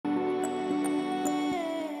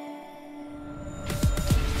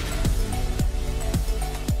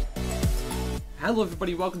Hello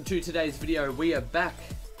everybody, welcome to today's video. We are back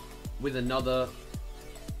with another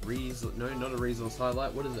not a resource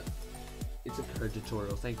highlight. What is it? It's a code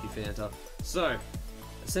tutorial. Thank you, Fanta. So,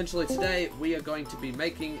 essentially today we are going to be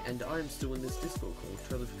making, and I'm still in this Discord call,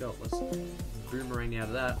 totally forgot. Let's boomerang out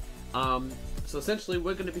of that. So essentially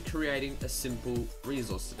we're going to be creating a simple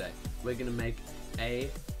resource today. We're going to make a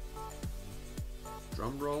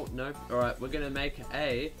drum roll. No, all right. We're going to make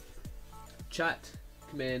a chat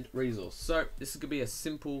command resource. So this is going to be a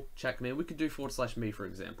simple chat command. We could do /me, for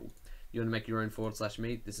example. You want to make your own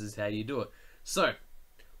 /me, this is how you do it. So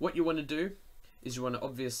what you want to do is you want to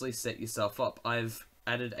obviously set yourself up. I've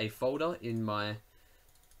added a folder in my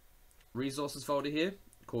resources folder here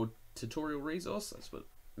called tutorial resource. That's what it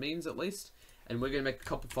means, at least. And we're going to make a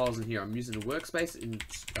couple files in here. I'm using a workspace in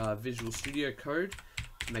Visual Studio Code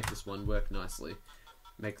to make this one work nicely.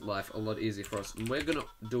 Make life a lot easier for us. And we're going to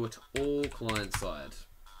do it all client side.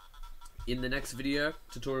 In the next video,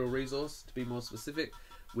 tutorial resource, to be more specific,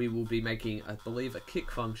 we will be making, I believe, a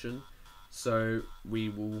kick function. So we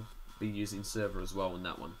will be using server as well in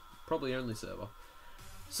that one. Probably only server.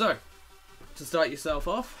 So, to start yourself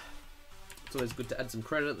off, it's always good to add some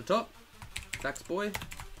credit at the top. Fax boy.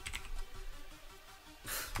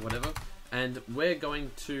 Whatever. And we're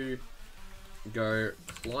going to go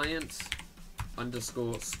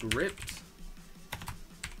client_script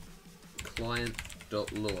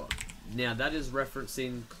client.lua. Now that is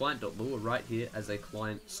referencing client.lua right here as a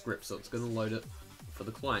client script, so it's going to load it for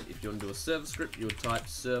the client. If you want to do a server script, you would type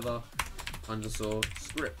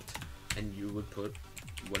server_script, and you would put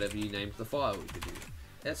whatever you named the file. You could do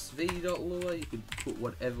sv.lua, you could put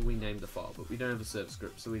whatever we named the file, but we don't have a server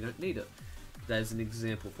script, so we don't need it. There's an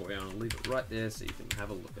example for you. I'll leave it right there so you can have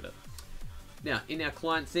a look at it. Now, in our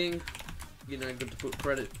client thing, you know, good to put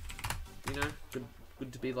credit, you know,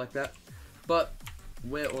 good to be like that. But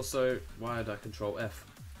we're also, why did I control F?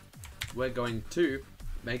 We're going to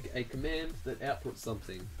make a command that outputs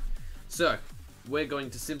something. So, we're going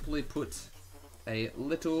to simply put a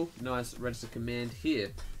little nice register command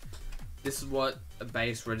here. This is what a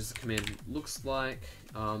base register command looks like.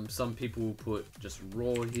 Some people put just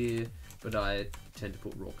raw here, but I tend to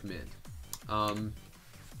put raw command.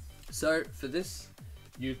 So for this,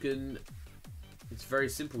 you can, it's very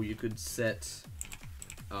simple. You could set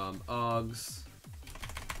args.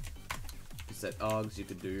 You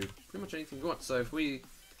could do pretty much anything you want. So if we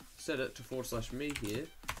set it to /me here,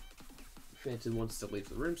 Phantom wants to leave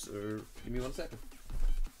the room, so give me 1 second.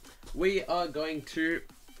 We are going to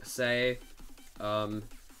say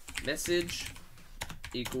message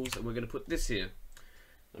equals, and we're going to put this here.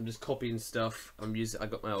 I'm just copying stuff. I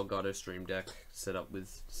got my Elgato Stream Deck set up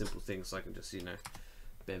with simple things, so I can just, you know,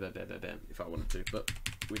 bam, bam, bam, bam, bam, if I wanted to, but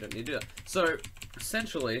we don't need to do that. So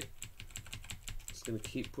essentially, just going to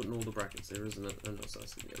keep putting all the brackets there, isn't it? And also I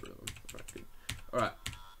can get rid of them. Alright, good. Alright.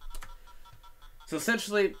 So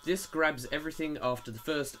essentially, this grabs everything after the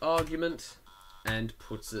first argument and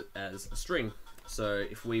puts it as a string. So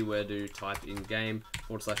if we were to type in game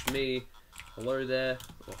 /me, hello there,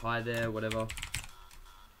 or hi there, whatever,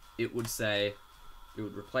 it would say, it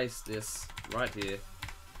would replace this right here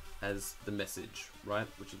as the message, right?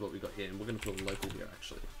 Which is what we got here, and we're going to put a local here,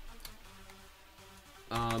 actually.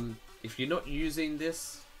 If you're not using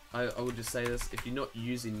this, I would just say this, if you're not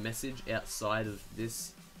using message outside of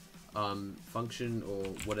this function or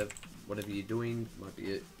whatever you're doing, might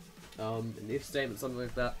be an if statement, something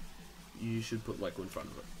like that, you should put local in front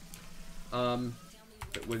of it.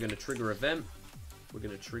 But we're going to trigger event. We're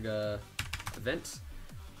going to trigger event.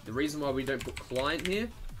 The reason why we don't put client here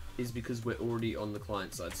is because we're already on the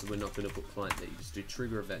client side, so we're not going to put client there. You just do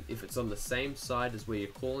trigger event. If it's on the same side as where you're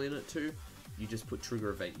calling it to, you just put trigger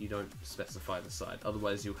event. You don't specify the side.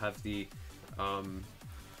 Otherwise, you'll have the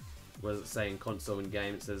what does it say in console in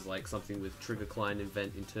game? It says like something with trigger client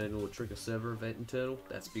event internal or trigger server event internal.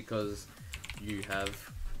 That's because you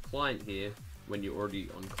have client here when you're already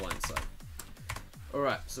on client side.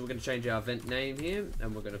 Alright, so we're going to change our event name here,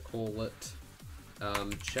 and we're going to call it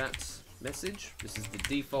chat message. This is the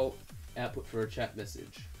default output for a chat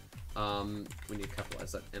message. We need to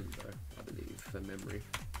capitalize that M though, I believe, for memory.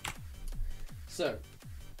 So,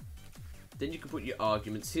 then you can put your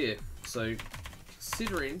arguments here. So,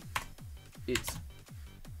 considering it's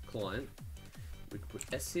client, we can put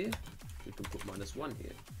S here, we can put -1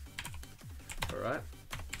 here. Alright.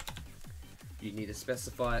 You need to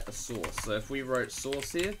specify a source. So if we wrote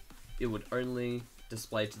source here, it would only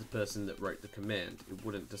display to the person that wrote the command. It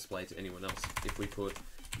wouldn't display to anyone else. If we put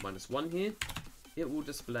 -1 here, it will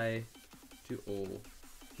display to all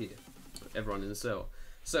here, everyone in the server.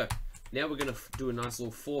 So now we're going to do a nice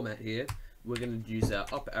little format here we're going to use our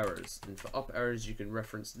up arrows. And for up arrows, you can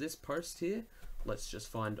reference this post here. Let's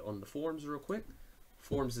just find on the forums real quick.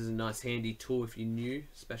 Forums is a nice handy tool if you're new,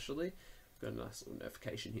 especially. Got a nice little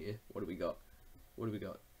notification here. What do we got? What do we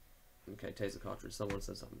got? Okay, taser cartridge. Someone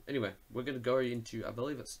said something. Anyway, we're going to go into, I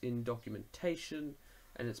believe it's in documentation,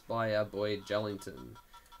 and it's by our boy Jellington.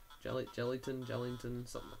 Jellington,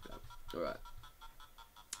 something like that. Alright.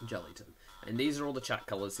 Jellington. And these are all the chat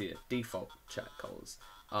colors here. Default chat colors.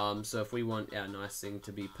 So if we want our nice thing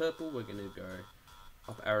to be purple, we're going to go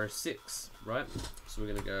up arrow 6, right? So we're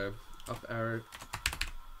going to go up arrow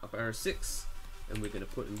 6, and we're going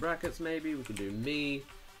to put in brackets maybe. We can do me,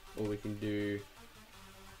 or we can do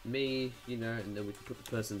me, you know, and then we can put the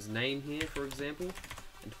person's name here, for example.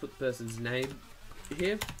 And to put the person's name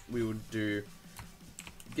here, we would do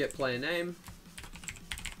get player name.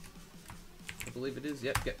 I believe it is,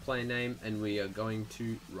 yep, get player name, and we are going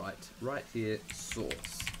to write right here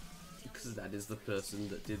source, because that is the person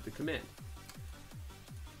that did the command.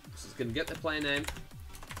 So it's going to get the player name.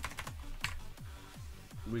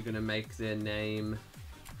 We're going to make their name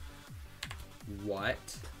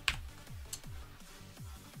white.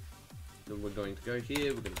 Then we're going to go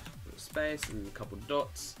here, we're going to put a space and a couple of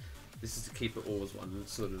dots. This is to keep it all as one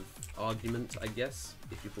sort of argument, I guess.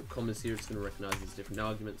 If you put commas here, it's going to recognize these different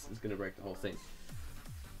arguments. It's going to break the whole thing.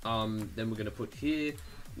 Then we're going to put here,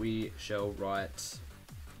 we shall write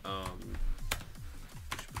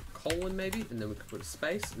colon maybe, and then we can put a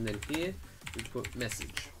space, and then here we put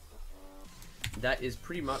message. That is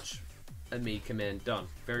pretty much a me command done.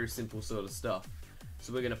 Very simple sort of stuff.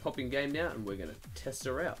 So we're going to pop in game now, and we're going to test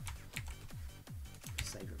her out.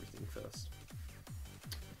 Save everything first.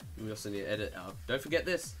 We also need to edit our, don't forget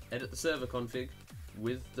this, edit the server config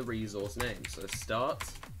with the resource name. So start,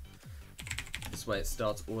 this way it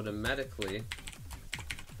starts automatically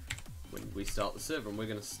when we start the server, and we're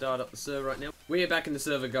going to start up the server right now. We are back in the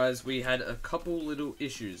server, guys. We had a couple little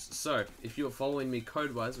issues. So if you're following me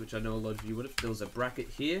code-wise, which I know a lot of you would have, there was a bracket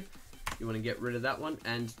here. You want to get rid of that one,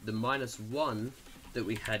 and the -1 that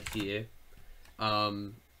we had here,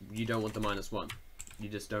 you don't want the -1. You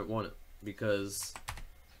just don't want it, because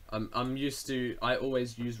I'm used to, I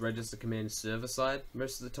always use register command server side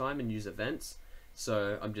most of the time and use events.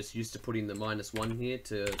 So I'm just used to putting the -1 here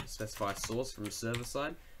to specify source from server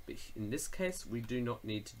side. But in this case, we do not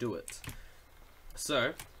need to do it.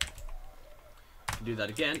 So, do that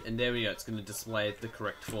again, and there we go. It's going to display the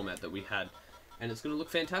correct format that we had. And it's going to look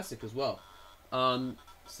fantastic as well.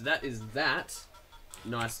 So that is that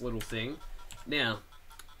nice little thing. Now,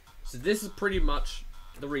 so this is pretty much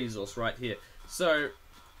the resource right here. So,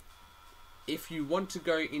 if you want to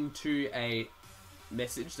go into a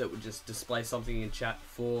message that would just display something in chat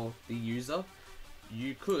for the user,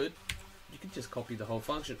 you could just copy the whole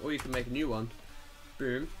function, or you can make a new one,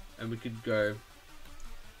 boom, and we could go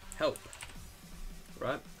help,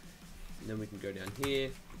 right? And then we can go down here,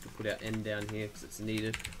 we can put our end down here because it's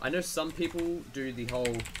needed. I know some people do the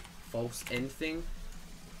whole false end thing.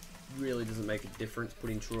 Really doesn't make a difference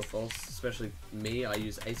putting true or false, especially me. I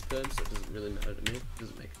use AcePerm, so it doesn't really matter to me. It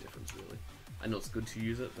doesn't make a difference really. I know it's good to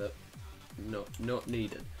use it, but not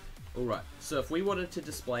needed. Alright, so if we wanted to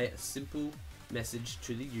display a simple message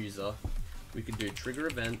to the user, we could do trigger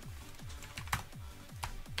event,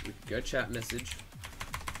 we could go chat message,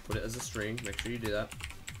 put it as a string, make sure you do that,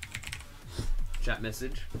 chat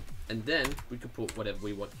message, and then we could put whatever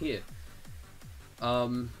we want here.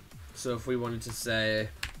 So if we wanted to say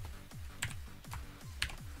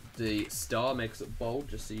the star makes it bold,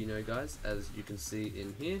 just so you know guys, as you can see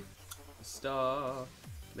in here, the star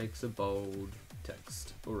makes a bold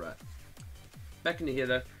text. Alright, back into here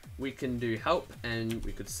though, we can do help, and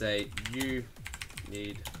we could say you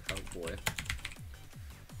need help, boy.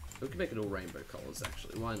 We can make it all rainbow colors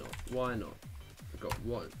actually. Why not? Why not? We've got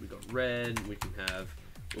what? We got red. We can have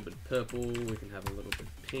a little bit of purple. We can have a little bit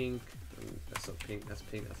of pink. That's not pink. That's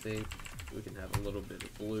pink, I think. We can have a little bit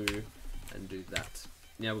of blue, and do that.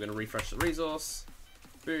 Now we're going to refresh the resource.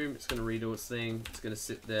 Boom! It's going to redo its thing. It's going to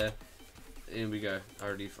sit there. In we go. I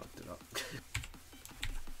already fucked it up.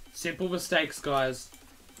 Simple mistakes, guys.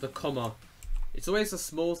 The comma. It's always the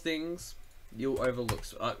small things you'll overlook.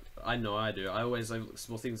 So I know I do. I always overlook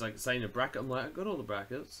small things, like saying a bracket. I'm like, I got all the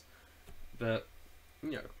brackets, but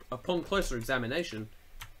you know, upon closer examination,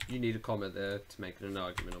 you need a comma there to make it an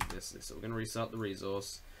argument, obviously. So we're going to restart the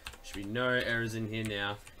resource. There should be no errors in here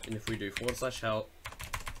now. And if we do /help,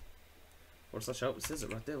 /help, it says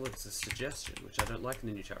it right there. Look, it's a suggestion, which I don't like in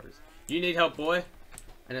the new chapters. You need help, boy,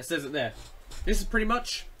 and it says it there. This is pretty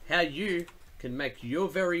much how you can make your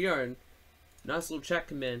very own nice little chat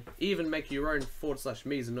command. Even make your own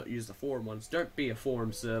 /me's and not use the forum ones. Don't be a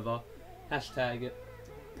forum server. hashtag it,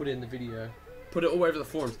 put it in the video, put it all over the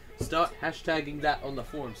forums. Start hashtagging that on the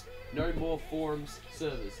forums. No more forums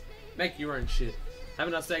servers. Make your own shit. Have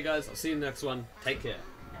a nice day, guys. I'll see you in the next one. Take care.